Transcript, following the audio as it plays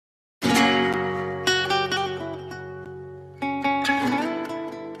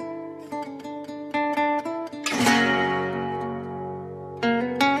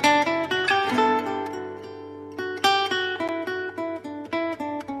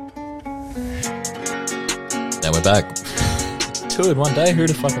Now we're back. 2 in one day, who'd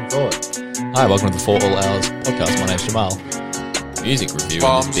have fucking thought? Hi, welcome to the For All Hours podcast. My name's Jamal. Music review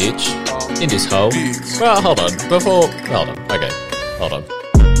in this bitch. In this hole. Well, hold on. Hold on. Okay. Hold on.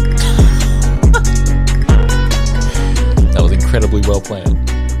 That was incredibly well planned.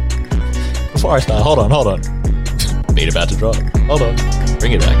 Before I start, hold on. Beat about to drop. Hold on.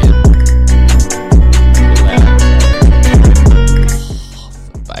 Bring it back in.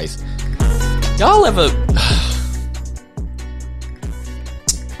 Bass. Y'all ever...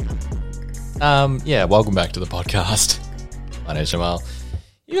 yeah, welcome back to the podcast. My name's Jamal.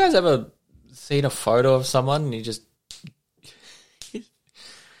 You guys ever seen a photo of someone and you just...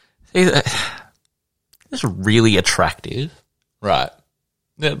 It's really attractive. Right.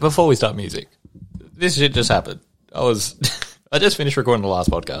 Before we start music, this shit just happened. I just finished recording the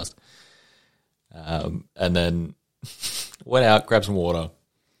last podcast. And then went out, grabbed some water,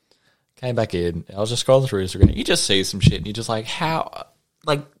 came back in. I was just scrolling through Instagram. You just see some shit and you're just like, how...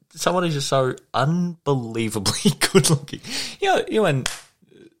 Like, someone is just so unbelievably good looking. You know, when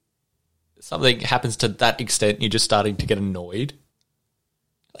something happens to that extent, you're just starting to get annoyed.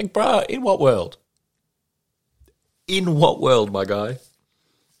 Like, bruh, in what world? In what world, my guy?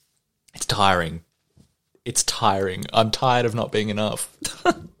 It's tiring. I'm tired of not being enough.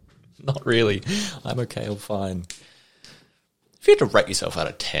 Not really. I'm okay, I'm fine. If you had to rate yourself out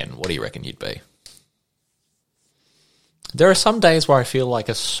of 10, what do you reckon you'd be? There are some days where I feel like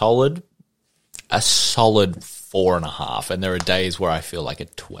a solid 4.5, and there are days where I feel like a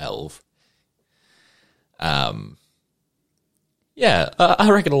 12. Yeah,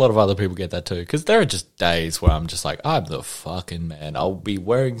 I reckon a lot of other people get that too, because there are just days where I'm just like, I'm the fucking man. I'll be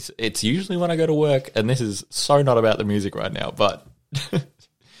wearing... It's usually when I go to work, and this is so not about the music right now, but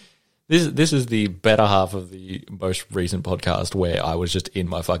this is the better half of the most recent podcast where I was just in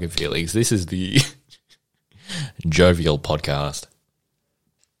my fucking feelings. This is the jovial podcast.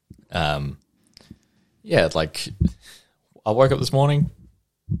 Yeah, like, I woke up this morning,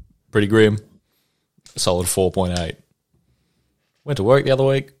 pretty grim, solid 4.8. Went to work the other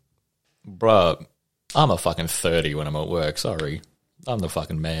week. Bruh, I'm a fucking 30 when I'm at work. Sorry. I'm the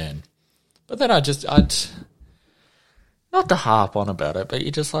fucking man. But then I'd not to harp on about it, but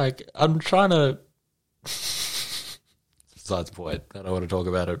you're just like, I'm trying to... Besides the point, I don't want to talk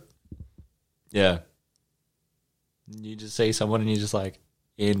about it. Yeah. You just see someone and you're just like,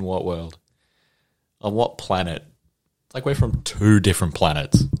 in what world? On what planet? It's like we're from 2 different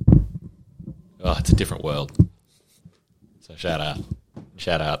planets. Oh, it's a different world. So shout out.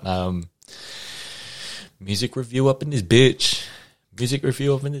 Music review up in this bitch.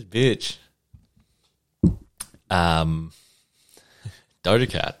 Doja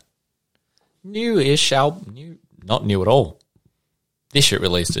Cat. New-ish album. Not new at all. This shit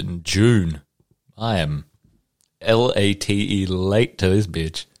released in June. I am late to this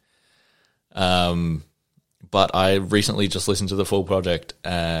bitch. But I recently just listened to the full project,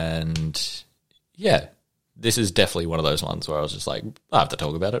 and yeah, this is definitely one of those ones where I was just like, I have to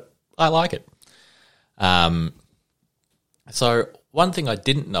talk about it. I like it. So one thing I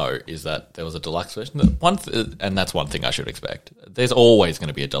didn't know is that there was a deluxe version. And that's one thing I should expect. There's always going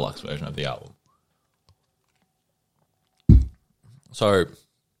to be a deluxe version of the album. So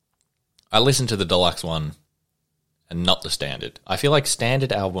I listened to the deluxe one and not the standard. I feel like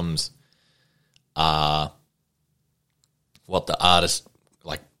standard albums are what the artist,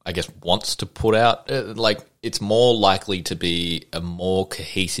 like, I guess, wants to put out. Like, it's more likely to be a more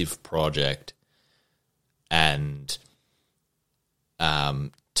cohesive project and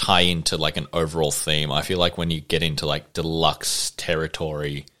tie into, like, an overall theme. I feel like when you get into, like, deluxe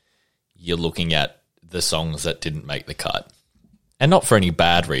territory, you're looking at the songs that didn't make the cut. And not for any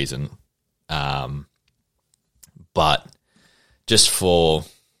bad reason, but just for,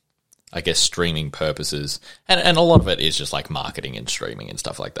 I guess, streaming purposes. And a lot of it is just like marketing and streaming and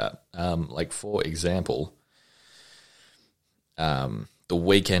stuff like that. Like, for example, The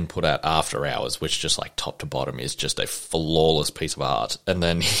Weeknd put out After Hours, which just like top to bottom is just a flawless piece of art. And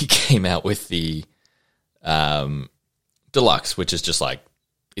then he came out with the Deluxe, which is just like,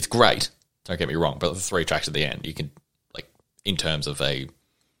 it's great. Don't get me wrong, but the 3 tracks at the end, you can, like, in terms of a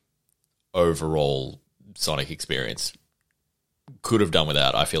overall sonic experience, could have done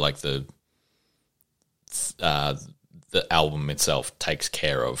without. I feel like the album itself takes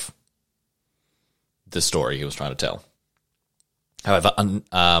care of the story he was trying to tell. However,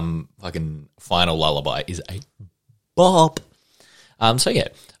 fucking Final Lullaby is a bop. So yeah,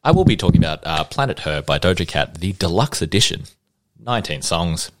 I will be talking about Planet Her by Doja Cat, the deluxe edition. 19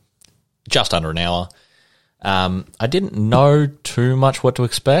 songs, just under an hour. I didn't know too much what to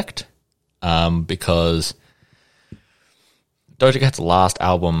expect. because Doja Cat's last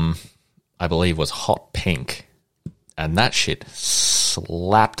album, I believe, was Hot Pink, and that shit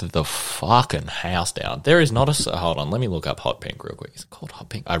slapped the fucking house down. There is not a... Hold on, let me look up Hot Pink real quick. Is it called Hot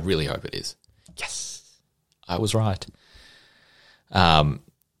Pink? I really hope it is. Yes, I was right.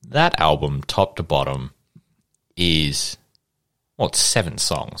 That album, top to bottom, is... Well, it's 7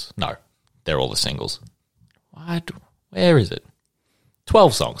 songs. No, they're all the singles. What? Where is it?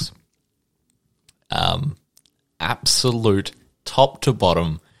 12 songs. Absolute top to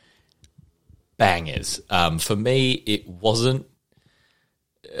bottom bangers. For me, it wasn't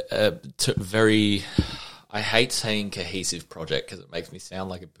very... I hate saying cohesive project because it makes me sound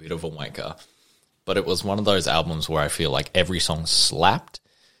like a bit of a wanker, but it was one of those albums where I feel like every song slapped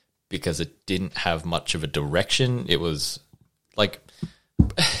because it didn't have much of a direction. It was like...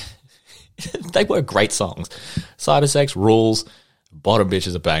 they were great songs. Cyber Sex rules. Bottom Bitch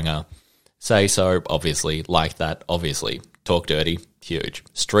is a banger. Say So, obviously. Like That, obviously. Talk Dirty, huge.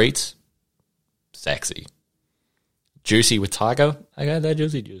 Streets, sexy. Juicy with Tiger. I got that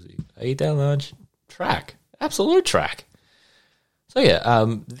juicy. I eat that lunch. Track. Absolute track. So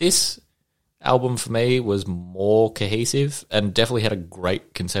yeah, this album for me was more cohesive and definitely had a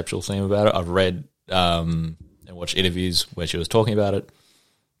great conceptual theme about it. I've read and watched interviews where she was talking about it.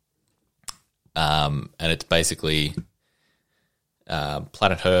 And it's basically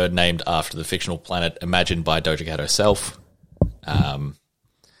Planet Her, named after the fictional planet imagined by Doja Cat herself.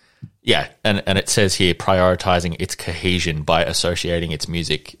 Yeah, and it says here, prioritizing its cohesion by associating its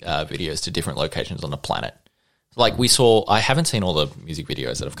music videos to different locations on the planet. Like we saw, I haven't seen all the music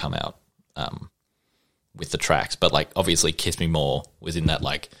videos that have come out with the tracks, but like obviously Kiss Me More was in that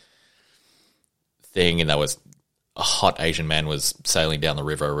like thing, and that was a hot Asian man was sailing down the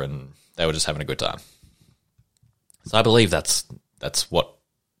river and they were just having a good time. So I believe that's what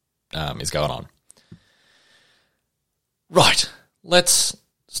is going on. Right, let's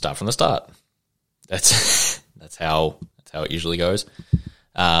start from the start. That's how it usually goes.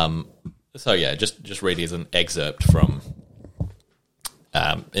 So yeah, just read as an excerpt from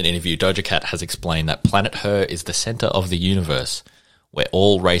an interview. Doja Cat has explained that Planet Her is the center of the universe, where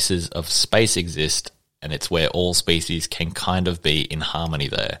all races of space exist, and it's where all species can kind of be in harmony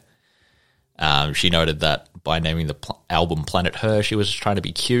there. She noted that by naming the album Planet Her, she was just trying to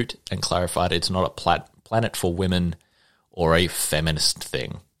be cute and clarified it's not a planet for women or a feminist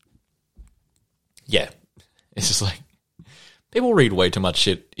thing. Yeah, it's just like, people read way too much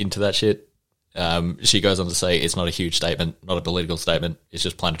shit into that shit. She goes on to say it's not a huge statement, not a political statement. It's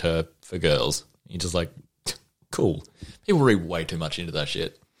just Planet Her for girls. You're just like, cool. People read way too much into that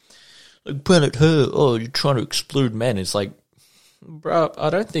shit. Like, Planet Her, oh, you're trying to exclude men. It's like, bro, I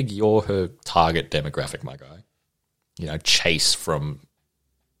don't think you're her target demographic, my guy. You know, Chase from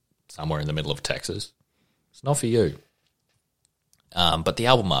somewhere in the middle of Texas. It's not for you. But the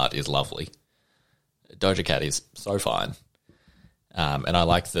album art is lovely. Doja Cat is so fine. And I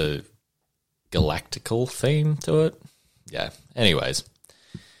like the galactical theme to it. Yeah. Anyways.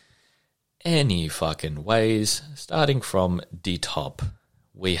 Any fucking ways. Starting from the top,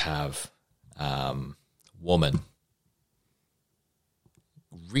 we have Woman.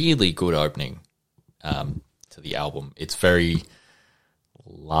 Really good opening to the album. It's very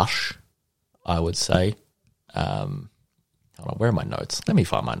lush, I would say. Hold on, where are my notes? Let me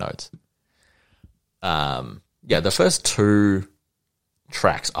find my notes. Yeah, the first 2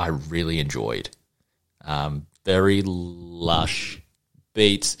 tracks I really enjoyed. Very lush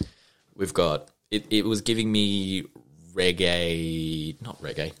beats. We've got it was giving me reggae, not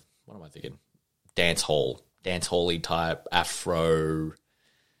reggae. What am I thinking? Dance hall-y type, Afro.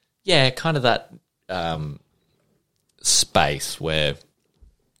 Yeah, kind of that space where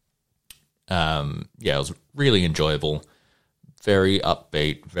yeah, it was really enjoyable, very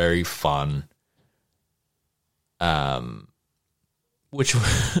upbeat, very fun. Which,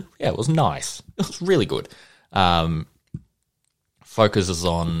 yeah, it was nice. It was really good. Focuses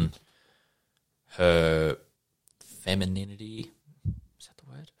on her femininity. Is that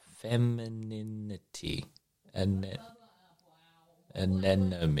the word? Femininity.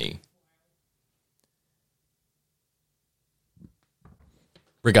 Anemone.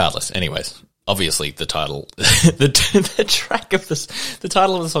 Regardless, anyways, obviously the title, the track of this, the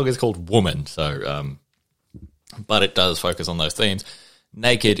title of the song is called Woman, so, but it does focus on those themes.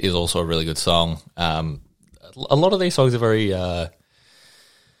 Naked is also a really good song. A lot of these songs are very, not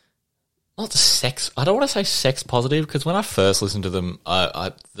sex, I don't want to say sex positive, because when I first listened to them,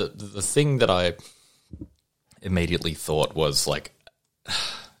 the thing that I immediately thought was like,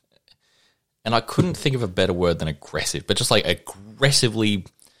 and I couldn't think of a better word than aggressive, but just like aggressively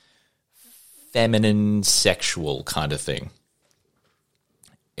feminine, sexual kind of thing.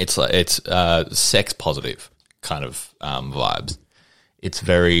 It's sex positive kind of vibes. It's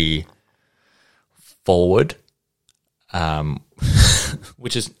very forward,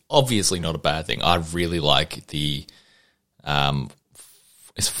 which is obviously not a bad thing. I really like the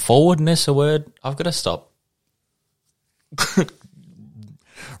is forwardness a word? I've got to stop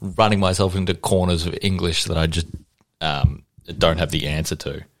running myself into corners of English that I just don't have the answer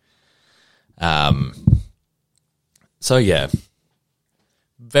to. So yeah,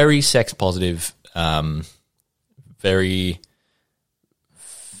 very sex positive, very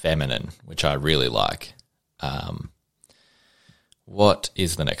feminine, which I really like. What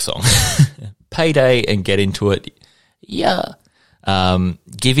is the next song? Payday and Get Into It. Yeah.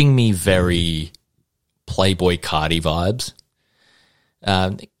 Giving me very Playboy Cardi vibes.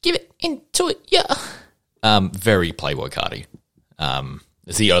 Give it into it, yeah. Very Playboy Cardi.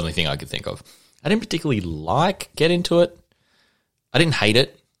 It's the only thing I could think of. I didn't particularly like Get Into It. I didn't hate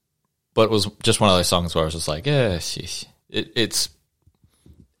it, but it was just one of those songs where I was just like, yeah, it's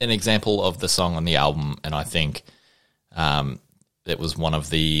an example of the song on the album, and I think it was one of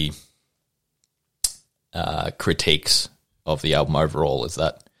the critiques of the album overall is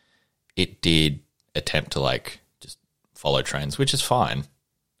that it did attempt to like just follow trends, which is fine.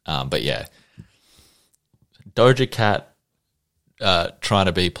 But yeah, Doja Cat trying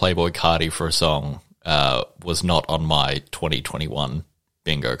to be Playboy Cardi for a song was not on my 2021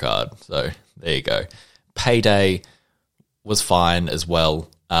 bingo card. So there you go. Payday was fine as well.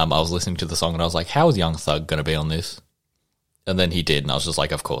 I was listening to the song and I was like, how is Young Thug going to be on this? And then he did, and I was just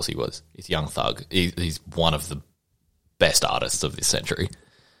like, of course he was. He's Young Thug. He's one of the best artists of this century.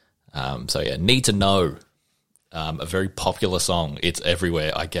 So yeah, Need to Know, a very popular song. It's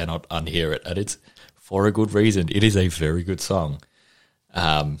everywhere. I cannot unhear it, and it's for a good reason. It is a very good song.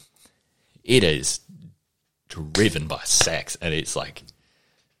 It is driven by sex, and it's like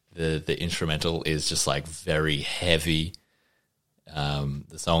the instrumental is just like very heavy.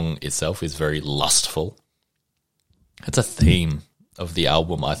 The song itself is very lustful. It's a theme of the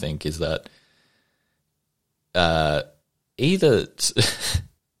album, I think, is that either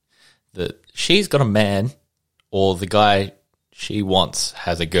that she's got a man or the guy she wants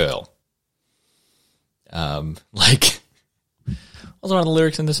has a girl. Like, what's one of the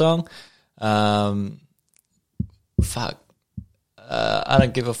lyrics in the song? Fuck. I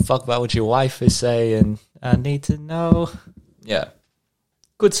don't give a fuck about what your wife is saying. I need to know. Yeah.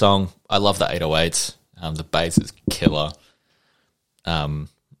 Good song. I love the 808s. The bass is killer.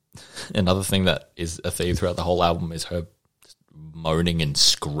 Another thing that is a theme throughout the whole album is her moaning and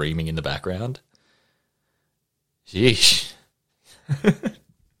screaming in the background. Sheesh.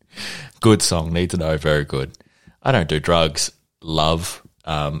 Good song. Need to Know. Very good. I Don't Do Drugs. Love.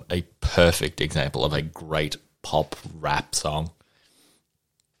 A perfect example of a great pop rap song.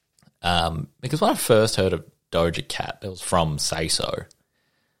 Because when I first heard of Doja Cat, it was from Say So.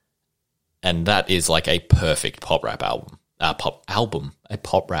 And that is like a perfect pop rap album. A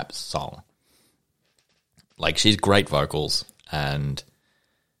pop rap song. Like, she's great vocals and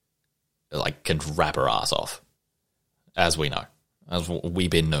like can rap her ass off, as we know, as we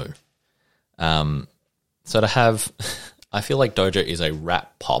been know. So to have, I feel like Doja is a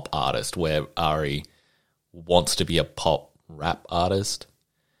rap pop artist where Ari wants to be a pop rap artist,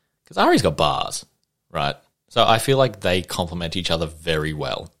 because Ari's got bars, right? So I feel like they complement each other very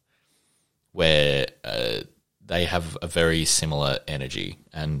well, where they have a very similar energy.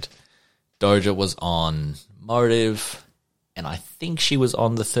 And Doja was on Motive, and I think she was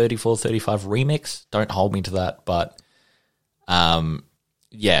on the 34-35 remix. Don't hold me to that, but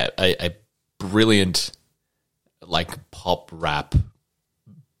yeah, a brilliant like pop rap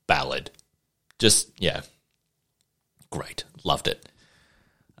ballad. Just, yeah, great. Loved it.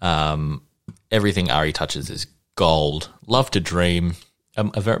 Everything Ari touches is gold. Love to Dream. A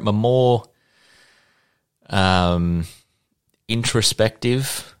more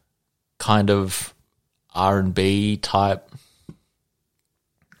introspective kind of R&B type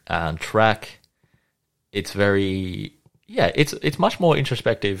track. It's very, yeah, it's much more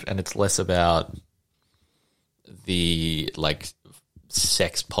introspective, and it's less about the like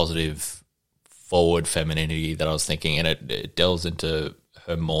sex positive forward femininity that I was thinking, and it delves into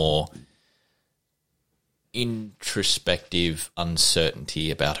her more introspective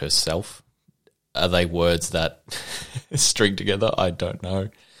uncertainty about herself. Are they words that string together? I don't know.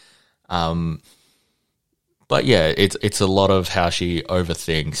 But yeah, it's a lot of how she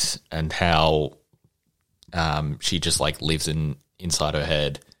overthinks and how she just like lives inside her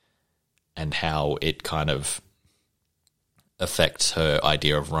head, and how it kind of affects her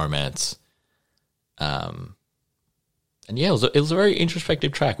idea of romance. And yeah, it was a very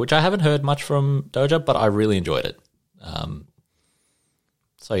introspective track, which I haven't heard much from Doja, but I really enjoyed it.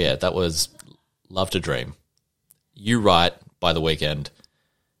 So yeah, that was Love to Dream. You Right by The Weeknd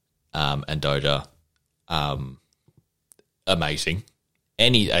and Doja. Amazing.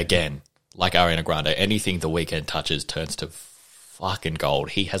 Again, like Ariana Grande, anything The Weeknd touches turns to fucking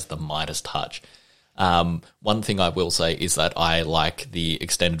gold. He has the Midas touch. One thing I will say is that I like the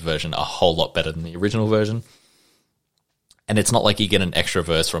extended version a whole lot better than the original version. And it's not like you get an extra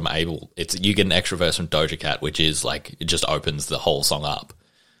verse from Abel. You get an extra verse from Doja Cat, which is like, it just opens the whole song up.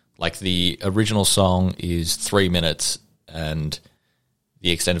 Like the original song is 3 minutes and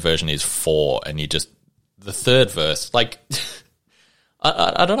the extended version is 4. And the third verse, like,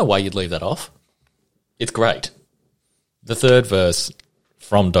 I don't know why you'd leave that off. It's great. The third verse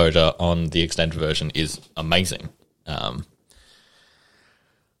from Doja on the extended version is amazing.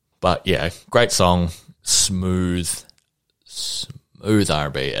 But yeah, great song, smooth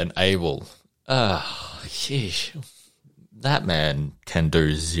R&B, and Abel. Sheesh, that man can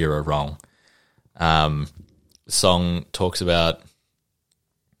do zero wrong. The song talks about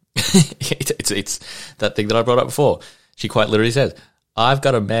it's that thing that I brought up before. She quite literally says, "I've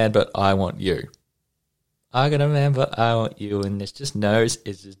got a man, but I want you. I got a man, but I want you, and it's just nose,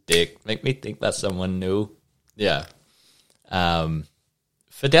 it's just dick. Make me think that's someone new." Yeah.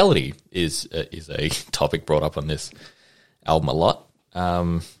 Fidelity is a topic brought up on this album a lot,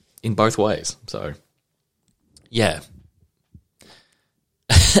 in both ways. So, yeah.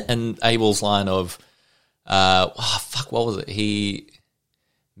 And Abel's line of, what was it? He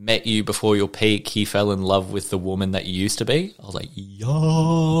met you before your peak. He fell in love with the woman that you used to be. I was like,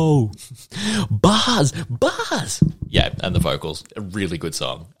 yo, bars. Yeah, and the vocals, a really good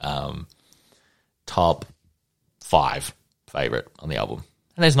song. Top 5 favorite on the album.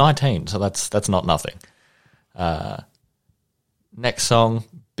 And there's 19, so that's not nothing. Next song,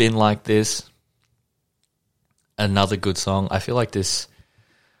 Been Like This. Another good song. I feel like this,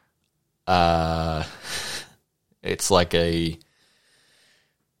 it's like a,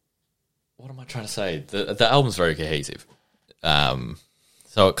 what am I trying to say? The album's very cohesive.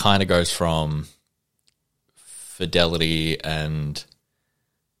 So it kind of goes from Fidelity and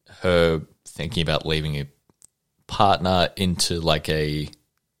her thinking about leaving a partner into like a,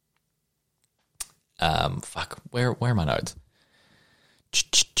 where are my notes?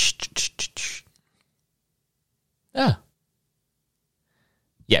 Yeah,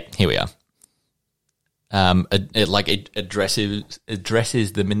 here we are. It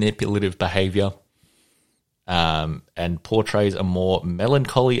addresses the manipulative behavior, and portrays a more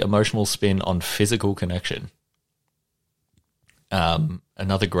melancholy emotional spin on physical connection.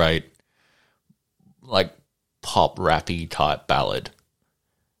 Another great, like, pop rappy type ballad.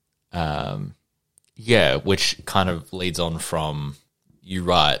 Yeah, which kind of leads on from You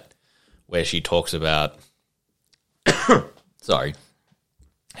Right, where she talks about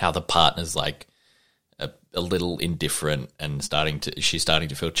how the partner's like a little indifferent and she's starting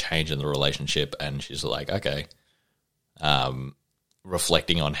to feel change in the relationship, and she's like, okay,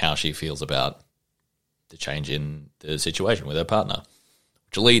 reflecting on how she feels about the change in the situation with her partner,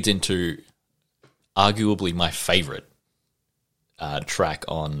 which leads into arguably my favorite track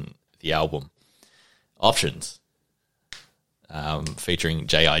on the album, Options, featuring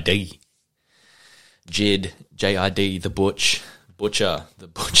JID, JID, the Butcher,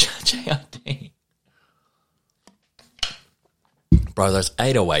 JID. Bro, those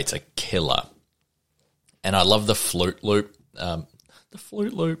 808s are killer. And I love the flute loop.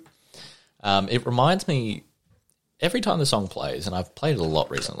 It reminds me, every time the song plays, and I've played it a lot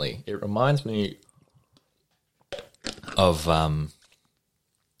recently, it reminds me of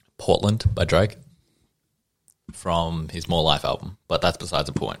Portland by Drake from his More Life album, but that's besides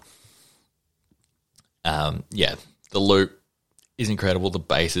the point. Yeah, the loop is incredible. The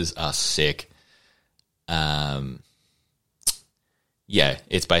basses are sick. Yeah,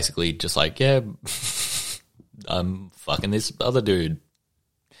 it's basically just like, yeah, I'm fucking this other dude,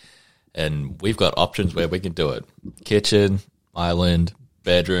 and we've got options where we can do it. Kitchen, island,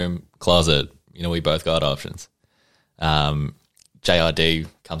 bedroom, closet. You know, we both got options. JID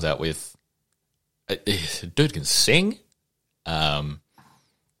comes out with, dude can sing. Yeah,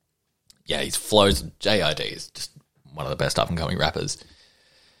 his flows. JID is just one of the best up-and-coming rappers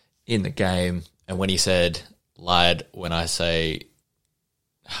in the game. And when he said, lied when I say,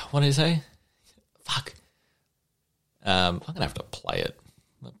 what did he say? Fuck. I'm going to have to play it.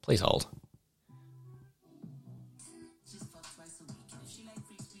 Please hold.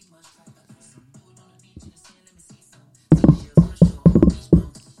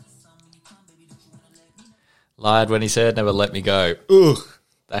 Lied when he said never let me go. Ugh,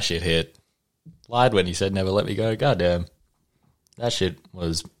 that shit hit. Lied when he said never let me go. Goddamn. That shit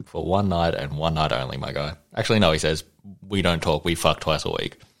was for one night and one night only, my guy. Actually, no, he says, we don't talk, we fuck twice a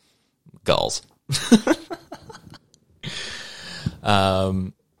week. Goals.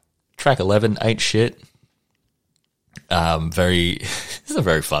 Track 11, Ain't Shit. This is a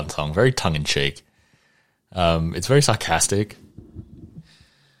very fun song, very tongue-in-cheek. It's very sarcastic,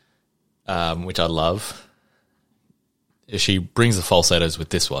 which I love. She brings the falsettos with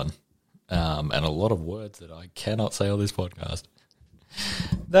this one, and a lot of words that I cannot say on this podcast.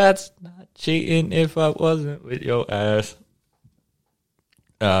 That's not cheating if I wasn't with your ass.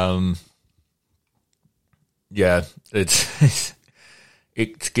 Yeah, it's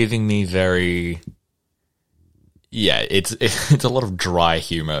giving me very, yeah, it's a lot of dry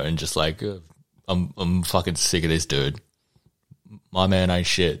humor and just like, I'm fucking sick of this dude. My man ain't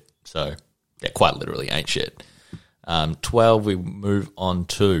shit. So, yeah, quite literally ain't shit. 12, we move on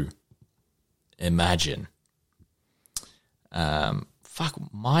to Imagine. Fuck,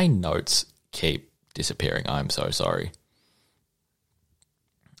 my notes keep disappearing. I'm so sorry.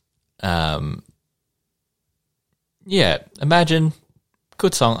 Yeah, Imagine,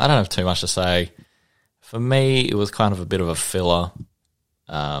 good song. I don't have too much to say. For me, it was kind of a bit of a filler,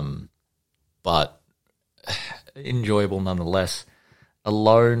 but enjoyable nonetheless.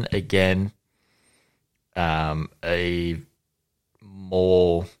 Alone, again, a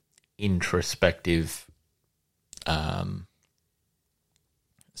more introspective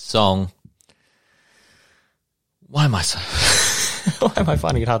song. Why am I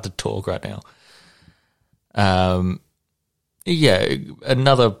finding it hard to talk right now? Yeah,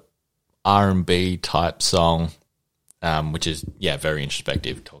 another R&B type song, which is, yeah, very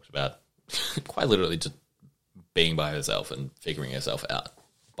introspective. Talks about quite literally just being by herself and figuring herself out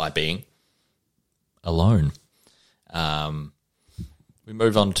by being alone. We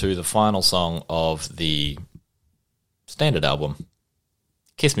move on to the final song of the standard album,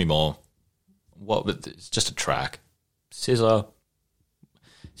 Kiss Me More. It's just a track. Scissor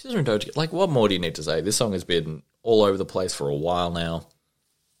and Doja. Like, what more do you need to say? This song has been all over the place for a while now.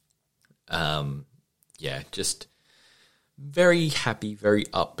 Yeah, just very happy, very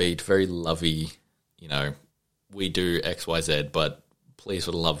upbeat, very lovey. You know, we do XYZ, but please,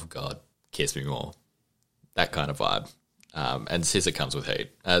 for the love of God, kiss me more. That kind of vibe. And Scissor comes with heat,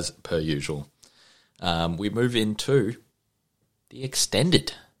 as per usual. We move into the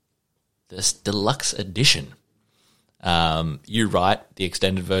extended, this deluxe edition. You're right, the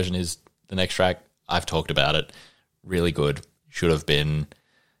extended version is the next track. I've talked about it. Really good. Should have been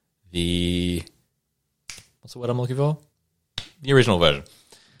the... What's the word I'm looking for? The original version.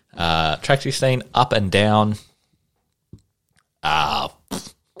 Track 16, Up and Down.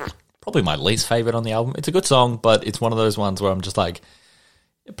 Probably my least favourite on the album. It's a good song, but it's one of those ones where I'm just like,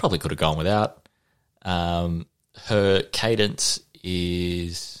 it probably could have gone without. Her cadence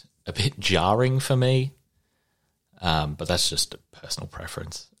is a bit jarring for me, but that's just a personal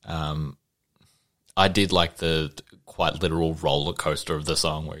preference. I did like the quite literal roller coaster of the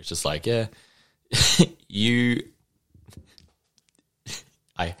song where it's just like, yeah,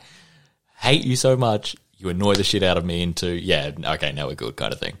 I hate you so much, you annoy the shit out of me, into, yeah, okay, now we're good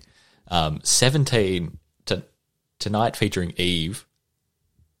kind of thing. 17, Tonight featuring Eve,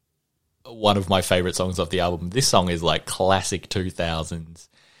 one of my favourite songs off the album. This song is like classic 2000s.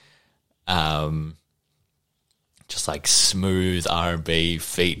 Just like smooth R&B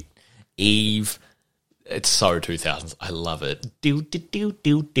feet. Eve, it's so 2000s. I love it. Do do do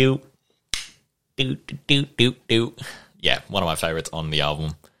do do do do do do. Yeah, one of my favourites on the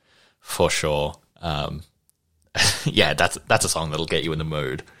album for sure. Yeah, that's a song that'll get you in the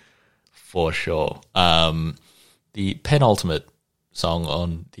mood for sure. The penultimate song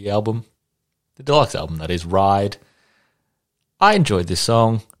on the album, the deluxe album, that is Ride. I enjoyed this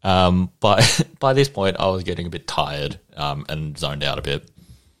song, but by this point I was getting a bit tired and zoned out a bit.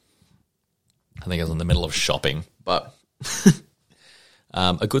 I think I was in the middle of shopping, but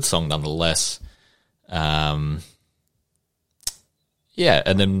a good song nonetheless. Yeah,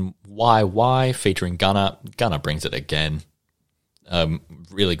 and then Why featuring Gunna. Gunna brings it again.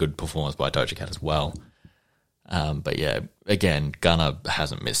 Really good performance by Doja Cat as well. But yeah, again, Gunna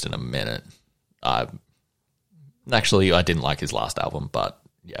hasn't missed in a minute. Actually, I didn't like his last album, but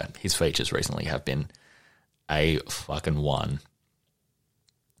yeah, his features recently have been a fucking one.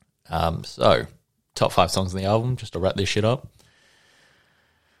 So, top 5 songs on the album, just to wrap this shit up.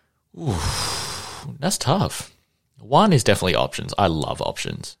 Ooh, that's tough. 1 is definitely Options. I love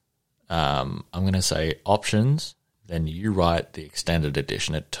Options. I'm going to say Options, then You Write, the extended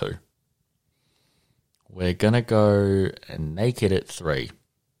edition at 2. We're going to go Naked at 3.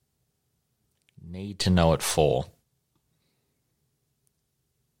 Need to Know at 4.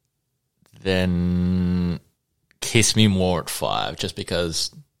 Then Kiss Me More at 5, just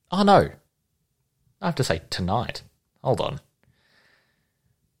because... Oh, no. I have to say Tonight. Hold on.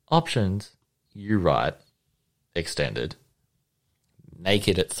 Options, You Right, Extended.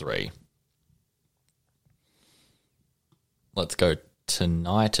 Naked at 3. Let's go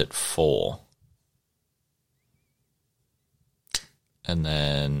Tonight at 4. And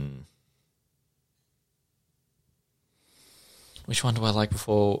then... Which one do I like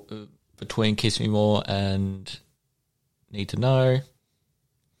between Kiss Me More and Need to Know?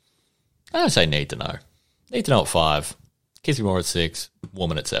 I don't say Need to Know. Need to Know at 5. Kiss Me More at 6.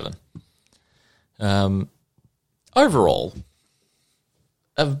 Woman at 7. Overall,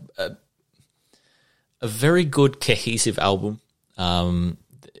 a very good cohesive album. I'm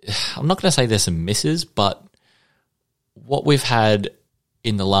not going to say there's some misses, but what we've had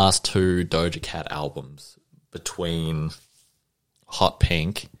in the last 2 Doja Cat albums between Hot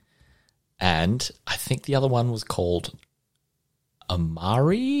Pink and I think the other one was called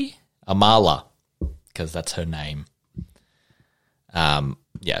Amala, because that's her name.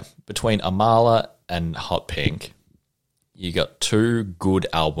 Between Amala and Hot Pink, you got 2 good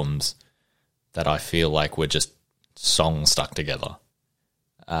albums that I feel like were just songs stuck together.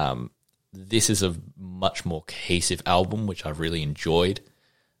 This is a much more cohesive album, which I've really enjoyed.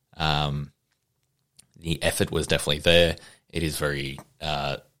 The effort was definitely there. It is very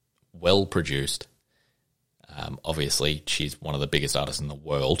well produced. Obviously, she's one of the biggest artists in the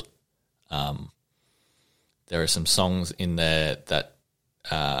world. There are some songs in there that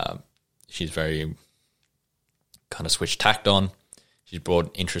she's very kind of switched tact on. She's brought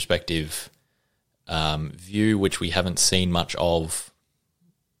an introspective view, which we haven't seen much of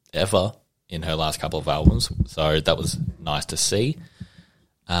ever in her last couple of albums. So that was nice to see.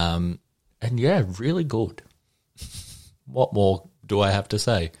 And yeah, really good. What more do I have to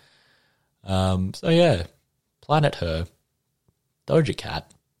say? So yeah, Planet Her, Doja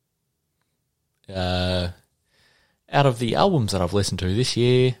Cat. Out of the albums that I've listened to this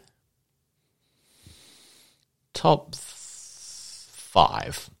year, top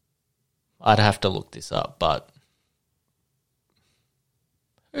 5. I'd have to look this up, but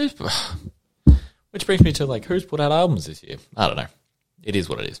which brings me to who's put out albums this year? I don't know. It is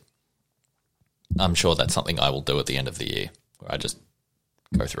what it is. I'm sure that's something I will do at the end of the year, where I just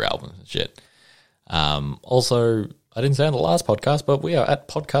go through albums and shit. Also, I didn't say on the last podcast, but we are at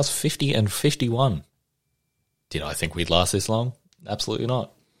podcast 50 and 51. Did I think we'd last this long? Absolutely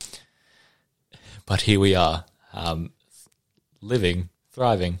not. But here we are, living,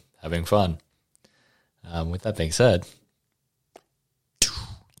 thriving, having fun. With that being said,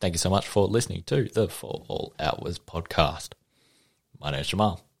 thank you so much for listening to the For All Hours podcast. My name is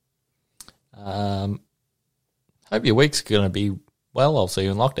Jamal. Hope your week's going to be well. I'll see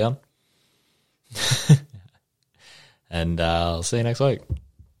you in lockdown. And I'll see you next week.